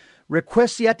which is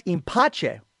requiescat in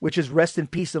pace, which is rest in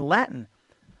peace in Latin.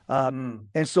 And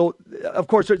so, of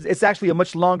course, it's actually a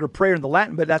much longer prayer in the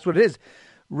Latin, but that's what it is.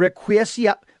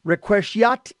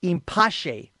 Requiescat in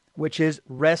pace, which is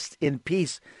rest in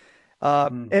peace.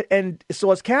 And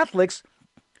so as Catholics,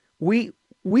 we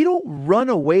don't run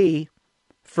away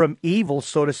from evil,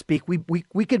 so to speak.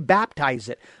 We could baptize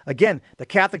it. Again, the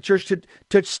Catholic Church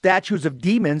took statues of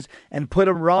demons and put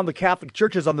them around the Catholic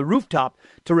churches on the rooftop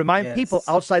to remind people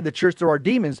outside the church there are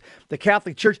demons. The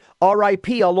Catholic Church,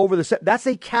 R.I.P. all over that's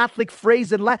a Catholic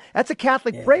phrase in Latin. That's a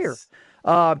Catholic prayer.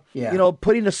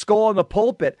 Putting a skull on the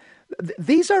pulpit.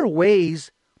 These are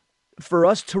ways for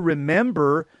us to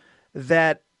remember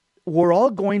that we're all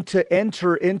going to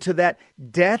enter into that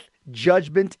death,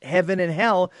 judgment, heaven, and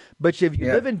hell. But if you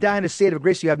live and die in a state of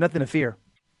grace, you have nothing to fear.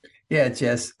 Yeah,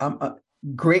 Jess,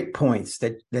 great points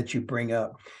that you bring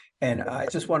up. And I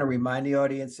just want to remind the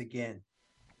audience again,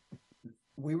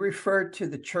 we refer to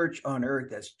the church on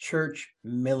earth as church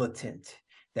militant.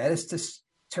 That is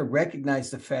to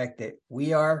recognize the fact that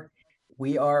we are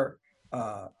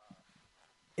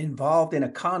involved in a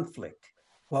conflict.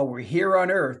 While we're here on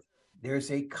earth,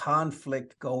 there's a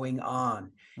conflict going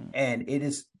on, and it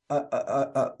is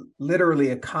literally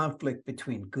a conflict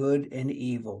between good and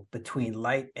evil, between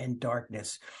light and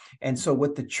darkness. And so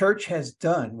what the church has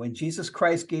done, when Jesus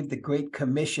Christ gave the Great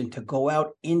Commission to go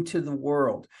out into the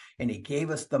world, and he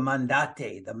gave us the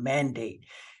mandate, the mandate,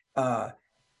 to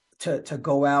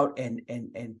go out and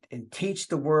teach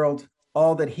the world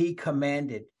all that he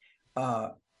commanded.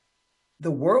 The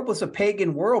world was a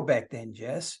pagan world back then,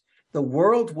 Jess. The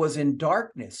world was in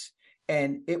darkness.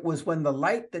 And it was when the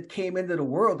light that came into the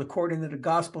world, according to the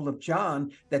Gospel of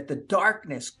John, that the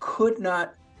darkness could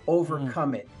not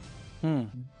overcome it.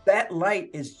 That light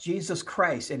is Jesus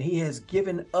Christ, and he has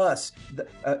given us,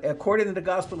 according to the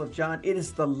Gospel of John, it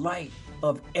is the light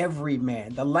of every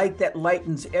man, the light that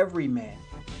lightens every man.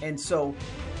 And so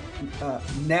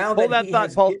now Hold that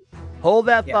thought, Paul. Hold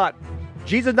that thought.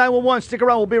 Jesus 911, stick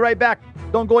around. We'll be right back.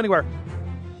 Don't go anywhere.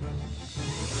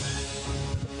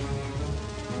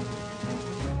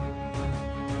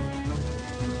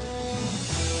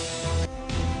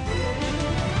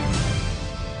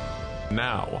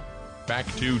 Now, back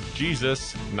to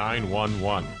Jesus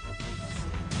 911.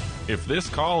 If this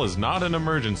call is not an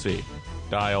emergency,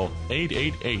 dial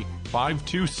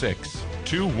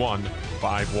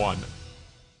 888-526-2151.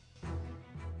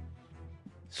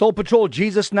 Soul Patrol,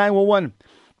 Jesus 911.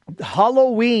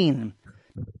 Halloween.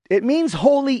 It means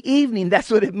holy evening. That's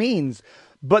what it means.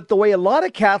 But the way a lot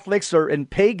of Catholics and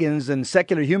pagans and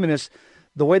secular humanists,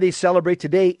 the way they celebrate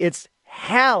today, it's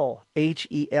Hell,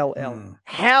 Hell,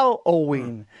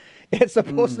 Halloween. It's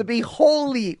supposed to be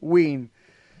Holy-ween.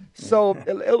 So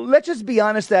let's just be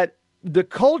honest that the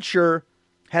culture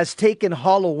has taken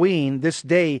Halloween, this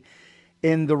day,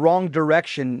 in the wrong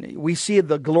direction. We see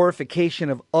the glorification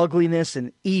of ugliness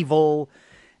and evil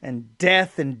and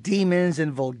death and demons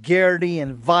and vulgarity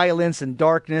and violence and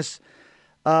darkness.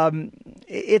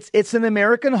 It's an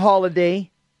American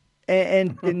holiday,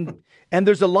 and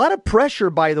there's a lot of pressure,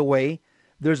 by the way.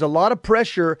 There's a lot of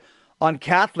pressure on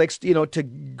Catholics, to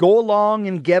go along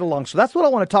and get along. So that's what I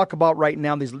want to talk about right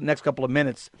now, these next couple of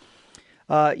minutes.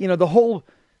 The whole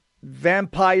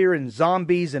vampire and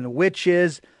zombies and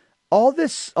witches, all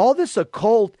this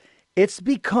occult, it's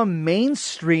become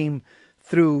mainstream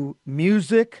through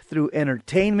music, through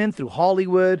entertainment, through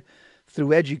Hollywood,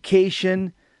 through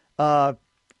education. And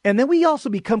then we also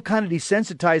become kind of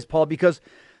desensitized, Paul, because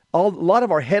a lot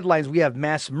of our headlines, we have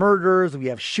mass murders, we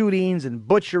have shootings and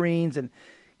butcherings and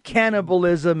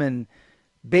cannibalism and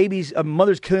babies,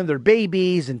 mothers killing their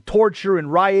babies and torture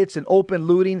and riots and open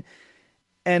looting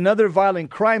and other violent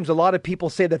crimes. A lot of people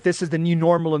say that this is the new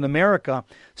normal in America.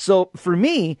 So for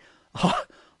me,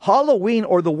 Halloween,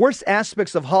 or the worst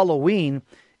aspects of Halloween,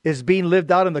 is being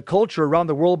lived out in the culture around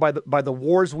the world by the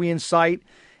wars we incite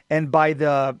and by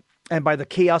the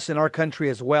chaos in our country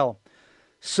as well.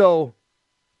 So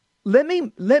let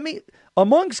me,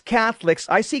 amongst Catholics,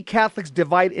 I see Catholics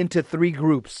divide into three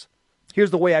groups.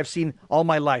 Here's the way I've seen all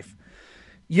my life.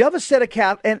 You have a set of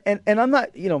Catholics, and I'm not,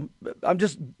 I'm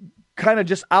just kind of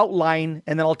just outline,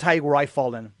 and then I'll tell you where I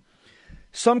fall in.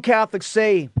 Some Catholics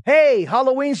say, hey,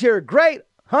 Halloween's here. Great,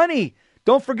 honey.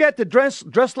 Don't forget to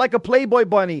dress like a Playboy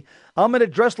bunny. I'm going to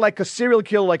dress like a serial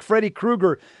killer like Freddy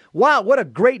Krueger. Wow, what a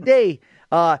great day.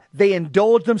 They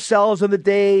indulge themselves on the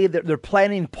day. They're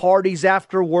planning parties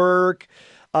after work.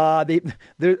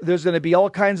 There's going to be all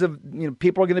kinds of,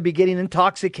 people are going to be getting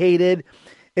intoxicated.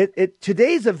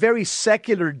 Today's a very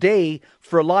secular day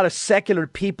for a lot of secular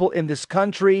people in this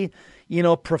country.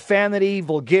 Profanity,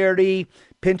 vulgarity,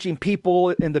 pinching people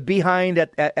in the behind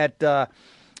at the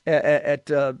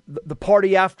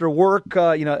party after work.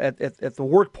 At the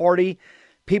work party,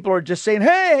 people are just saying,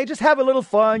 "Hey, just have a little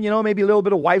fun." Maybe a little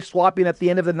bit of wife swapping at the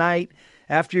end of the night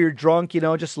after you're drunk.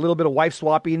 Just a little bit of wife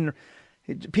swapping.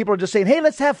 People are just saying, "Hey,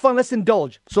 let's have fun, let's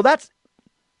indulge." So that's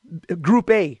Group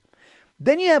A.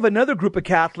 Then you have another group of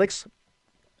Catholics,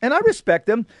 and I respect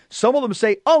them. Some of them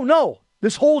say, "Oh no,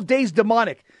 this whole day's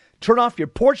demonic. Turn off your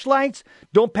porch lights.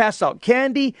 Don't pass out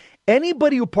candy.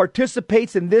 Anybody who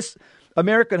participates in this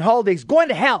American holiday is going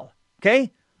to hell."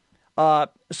 Okay?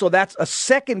 So that's a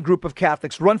second group of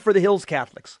Catholics, run for the hills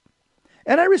Catholics.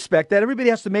 And I respect that. Everybody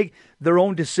has to make their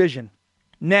own decision.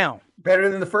 Now. Better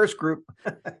than the first group.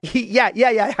 Yeah,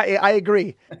 I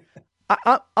agree.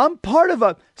 I'm part of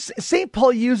St.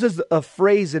 Paul uses a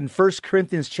phrase in 1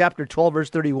 Corinthians chapter 12, verse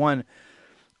 31,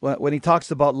 when he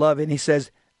talks about love, and he says,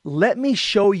 "Let me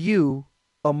show you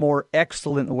a more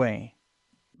excellent way."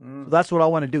 So that's what I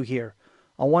want to do here.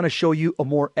 I want to show you a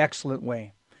more excellent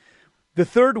way. The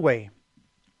third way,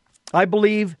 I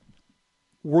believe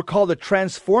we're called to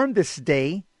transform this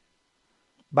day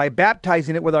by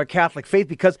baptizing it with our Catholic faith,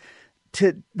 because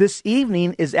this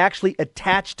evening is actually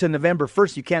attached to November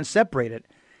 1st. You can't separate it.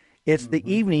 It's the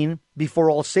evening before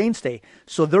All Saints Day.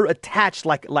 So they're attached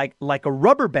like a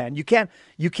rubber band. You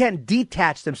can't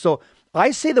detach them. So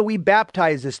I say that we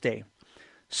baptize this day.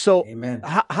 So Amen.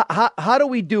 How do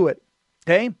we do it?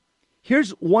 Okay.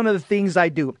 Here's one of the things I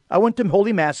do. I went to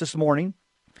Holy Mass this morning.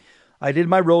 I did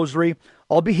my rosary.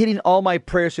 I'll be hitting all my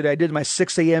prayers today. I did my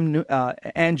 6 a.m.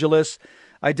 Angelus.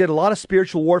 I did a lot of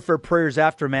spiritual warfare prayers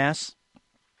after Mass.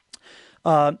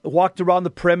 Walked around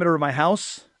the perimeter of my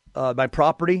house, my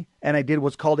property, and I did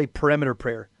what's called a perimeter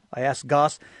prayer. I asked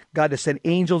God to send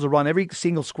angels around every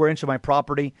single square inch of my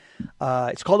property.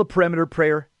 It's called a perimeter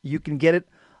prayer. You can get it,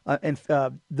 and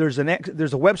there's a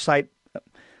website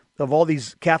of all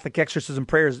these Catholic exorcism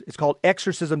prayers. It's called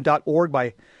exorcism.org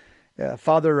by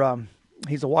Father.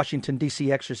 He's a Washington,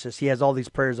 D.C. exorcist. He has all these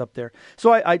prayers up there.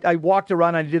 So I walked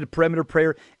around, and I did a perimeter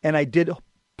prayer, and I did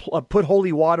put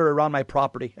holy water around my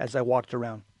property as I walked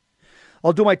around.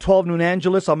 I'll do my 12 noon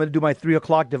Angelus. I'm going to do my 3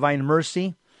 o'clock Divine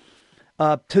Mercy.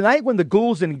 Tonight, when the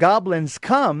ghouls and goblins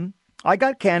come, I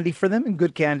got candy for them, and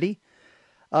good candy.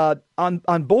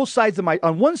 On both sides of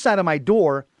on one side of my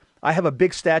door, I have a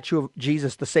big statue of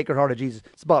Jesus, the Sacred Heart of Jesus.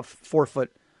 It's about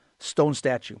 4-foot stone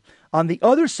statue. On the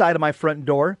other side of my front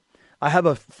door, I have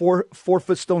a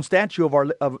 4-foot stone statue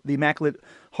of the Immaculate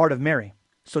Heart of Mary.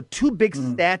 So 2 big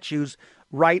statues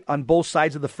right on both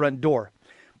sides of the front door.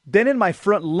 Then in my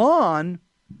front lawn,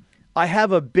 I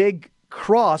have a big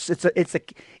cross. It's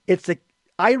a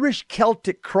Irish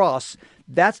Celtic cross.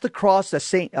 That's the cross that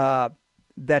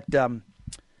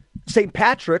Saint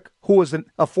Patrick, who was a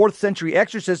 4th century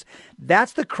exorcist,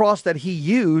 that's the cross that he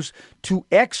used to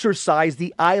exorcise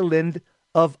the island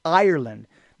of Ireland.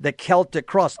 The Celtic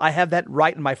cross. I have that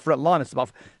right in my front lawn. It's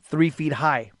about 3 feet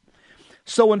high.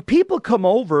 So when people come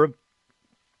over,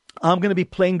 I'm going to be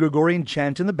playing Gregorian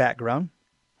chant in the background.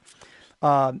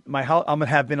 My house, I'm going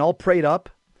to have been all prayed up.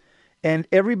 And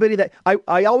everybody that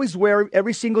I always wear,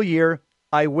 every single year,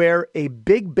 I wear a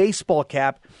big baseball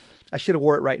cap. I should have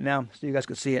wore it right now so you guys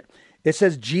could see it. It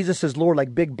says Jesus is Lord,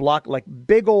 like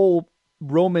big old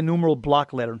Roman numeral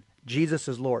block letter. Jesus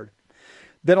is Lord.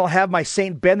 Then I'll have my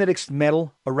St. Benedict's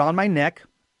medal around my neck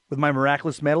with my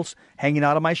miraculous medals hanging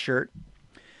out of my shirt.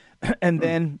 And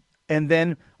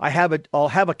then I'll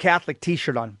have a Catholic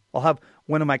t-shirt on. I'll have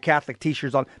one of my Catholic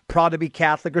t-shirts on, proud to be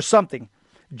Catholic or something.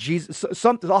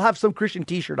 I'll have some Christian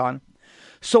t-shirt on.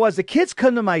 So as the kids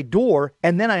come to my door,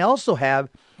 and then I also have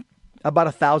about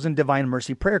 1,000 Divine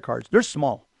Mercy prayer cards. They're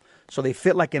small, so they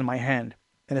fit like in my hand.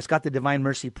 And it's got the Divine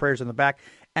Mercy prayers in the back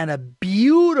and a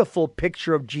beautiful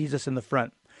picture of Jesus in the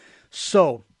front.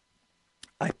 So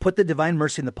I put the Divine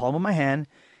Mercy in the palm of my hand,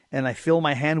 and I fill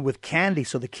my hand with candy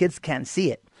so the kids can't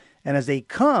see it. And as they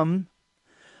come,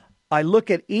 I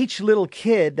look at each little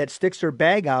kid that sticks their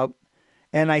bag out,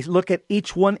 and I look at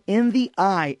each one in the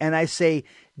eye and I say,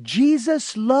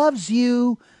 Jesus loves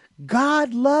you.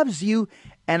 God loves you.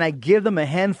 And I give them a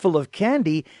handful of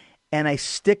candy and I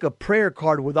stick a prayer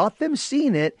card without them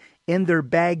seeing it in their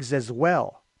bags as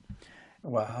well.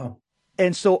 Wow.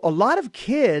 And so a lot of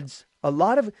kids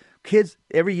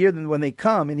every year when they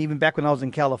come, and even back when I was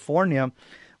in California,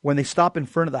 when they stop in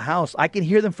front of the house, I can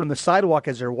hear them from the sidewalk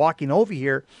as they're walking over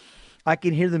here. I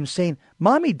can hear them saying,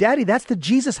 Mommy, Daddy, that's the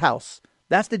Jesus house.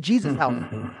 That's the Jesus house.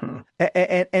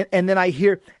 and then I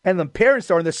hear, and the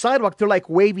parents are on the sidewalk, they're like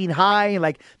waving high and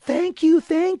like, thank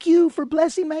you for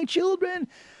blessing my children.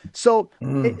 So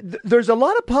there's a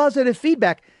lot of positive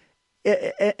feedback.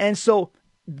 And so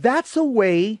that's a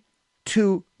way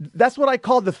that's what I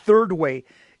call the third way.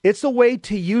 It's a way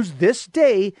to use this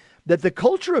day that the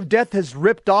culture of death has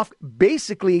ripped off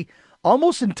basically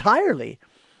almost entirely.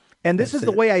 And this is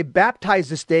the way I baptize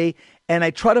this day, and I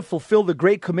try to fulfill the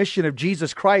great commission of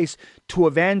Jesus Christ to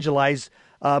evangelize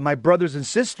my brothers and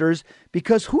sisters,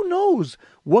 because who knows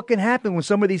what can happen when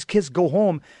some of these kids go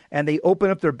home and they open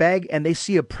up their bag and they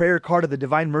see a prayer card of the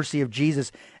divine mercy of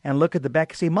Jesus and look at the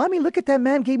back and say, Mommy, look at that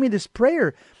man gave me this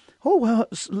prayer. Oh, well,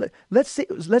 let's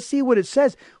see what it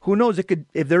says. Who knows? It could,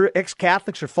 if they're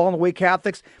ex-Catholics or fallen away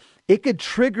Catholics, it could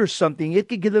trigger something. It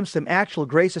could give them some actual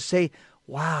grace to say,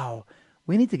 wow,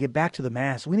 we need to get back to the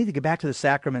Mass. We need to get back to the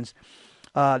sacraments.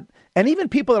 And even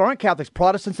people that aren't Catholics,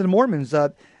 Protestants and Mormons,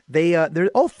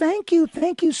 they're, oh, thank you,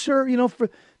 sir.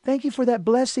 Thank you for that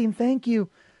blessing. Thank you.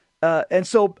 And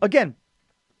so again,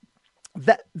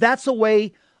 that's a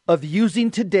way of using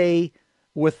today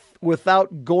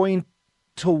without going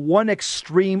to one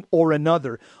extreme or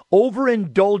another,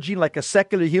 overindulging like a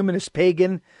secular humanist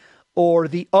pagan, or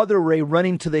the other way,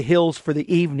 running to the hills for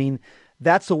the evening.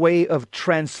 That's a way of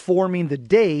transforming the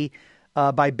day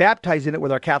by baptizing it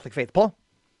with our Catholic faith. Paul?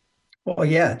 Oh,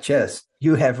 yeah, Jess,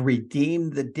 you have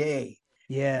redeemed the day.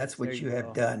 Yeah, that's what you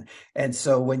have done. And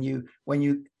so when you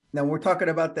now we're talking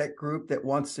about that group that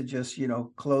wants to just,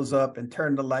 close up and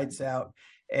turn the lights out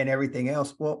and everything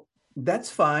else. Well, that's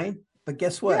fine. But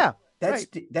guess what? Yeah,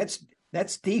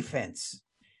 that's defense.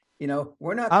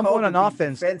 We're not. I'm called going to on be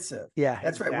offense. Defensive. Yeah,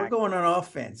 that's exactly. right. We're going on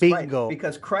offense. Bingo. Right?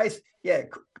 Because Christ. Yeah.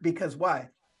 Because why?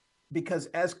 Because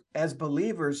as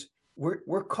believers,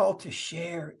 we're called to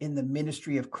share in the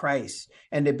ministry of Christ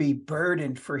and to be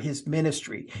burdened for his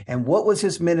ministry. And what was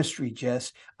his ministry,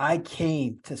 Jess? I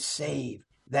came to save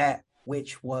that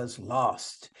which was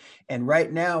lost. And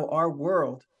right now, our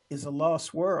world is a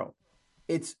lost world.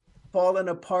 It's fallen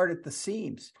apart at the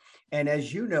seams. And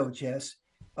as you know, Jess,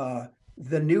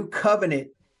 the new covenant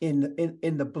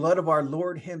in the blood of our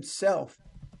Lord himself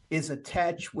is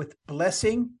attached with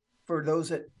blessing for those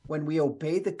that when we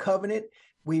obey the covenant,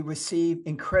 we receive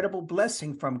incredible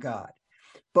blessing from God.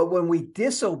 But when we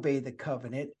disobey the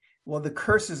covenant, well, the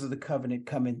curses of the covenant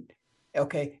come in.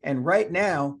 Okay. And right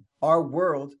now, our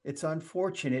world, it's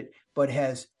unfortunate, but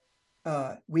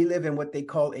we live in what they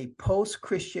call a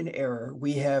post-Christian era.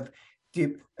 We have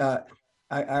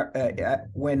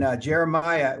when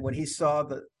Jeremiah, when he saw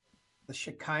the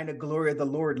Shekinah glory of the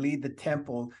Lord lead the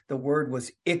temple, the word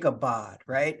was Ichabod,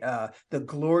 right? The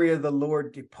glory of the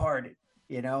Lord departed.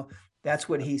 That's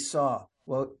what he saw.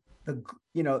 Well,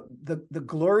 the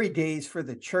glory days for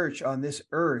the church on this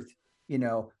earth,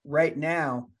 right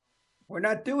now, we're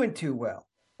not doing too well.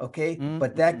 Okay. Mm-hmm.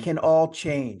 But that can all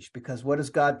change, because what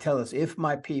does God tell us? If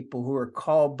my people who are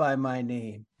called by my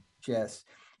name, Jess,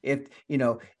 if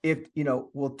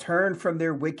will turn from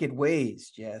their wicked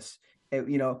ways, Jess,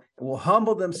 will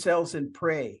humble themselves and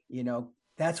pray,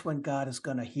 that's when God is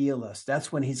going to heal us.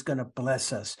 That's when he's going to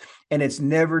bless us. And it's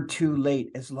never too late.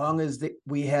 As long as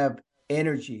we have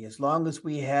energy, as long as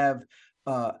we have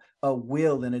a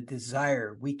will and a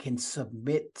desire, we can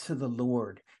submit to the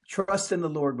Lord. Trust in the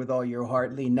Lord with all your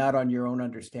heart, lean not on your own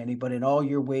understanding, but in all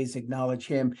your ways acknowledge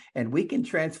him. And we can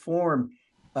transform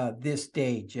this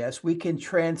day, Jess. We can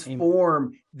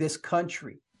transform this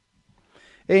country.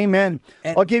 Amen.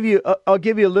 And I'll give you a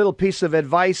little piece of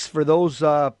advice for those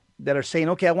that are saying,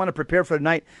 okay, I want to prepare for the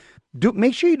night.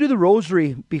 Make sure you do the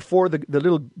rosary before the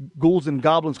little ghouls and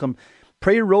goblins come.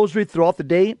 Pray your rosary throughout the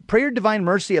day. Pray your divine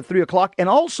mercy at 3:00. And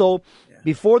also,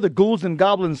 before the ghouls and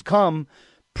goblins come,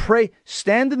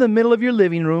 stand in the middle of your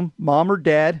living room, mom or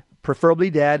dad, preferably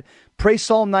dad. Pray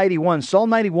Psalm 91. Psalm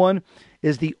 91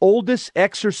 is the oldest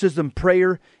exorcism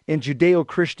prayer in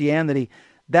Judeo-Christianity.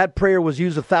 That prayer was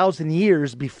used 1,000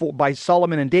 years before by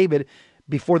Solomon and David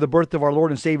before the birth of our Lord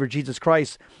and Savior Jesus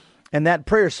Christ. And that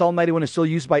prayer, Psalm 91, is still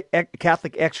used by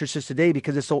Catholic exorcists today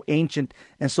because it's so ancient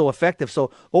and so effective.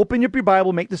 So open up your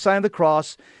Bible, make the sign of the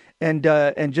cross,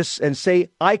 and say,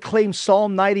 I claim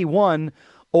Psalm 91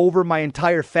 over my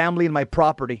entire family and my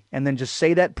property. And then just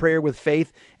say that prayer with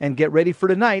faith and get ready for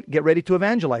tonight. Get ready to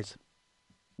evangelize.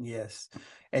 Yes.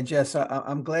 And Jess,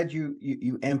 I'm glad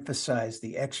you emphasize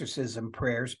the exorcism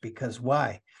prayers, because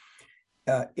why?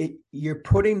 You're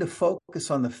putting the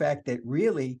focus on the fact that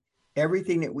really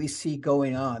everything that we see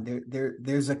going on,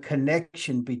 there's a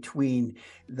connection between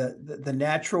the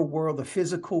natural world, the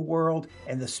physical world,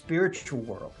 and the spiritual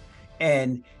world.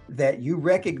 And that you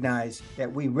recognize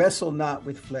that we wrestle not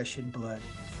with flesh and blood,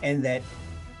 and that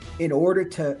in order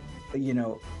to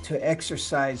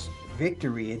exercise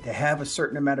victory and to have a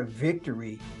certain amount of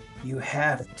victory, you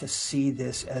have to see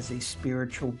this as a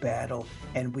spiritual battle,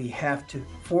 and we have to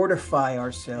fortify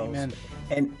ourselves. Amen.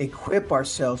 And equip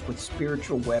ourselves with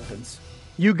spiritual weapons.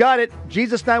 You got it.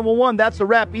 Jesus 911, that's a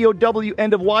wrap. EOW,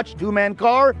 end of watch, two-man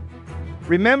car.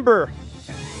 Remember,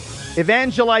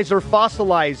 evangelize or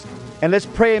fossilize, and let's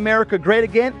pray America great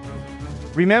again.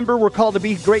 Remember, we're called to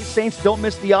be great saints. Don't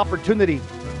miss the opportunity.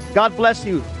 God bless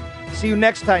you. See you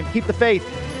next time. Keep the faith.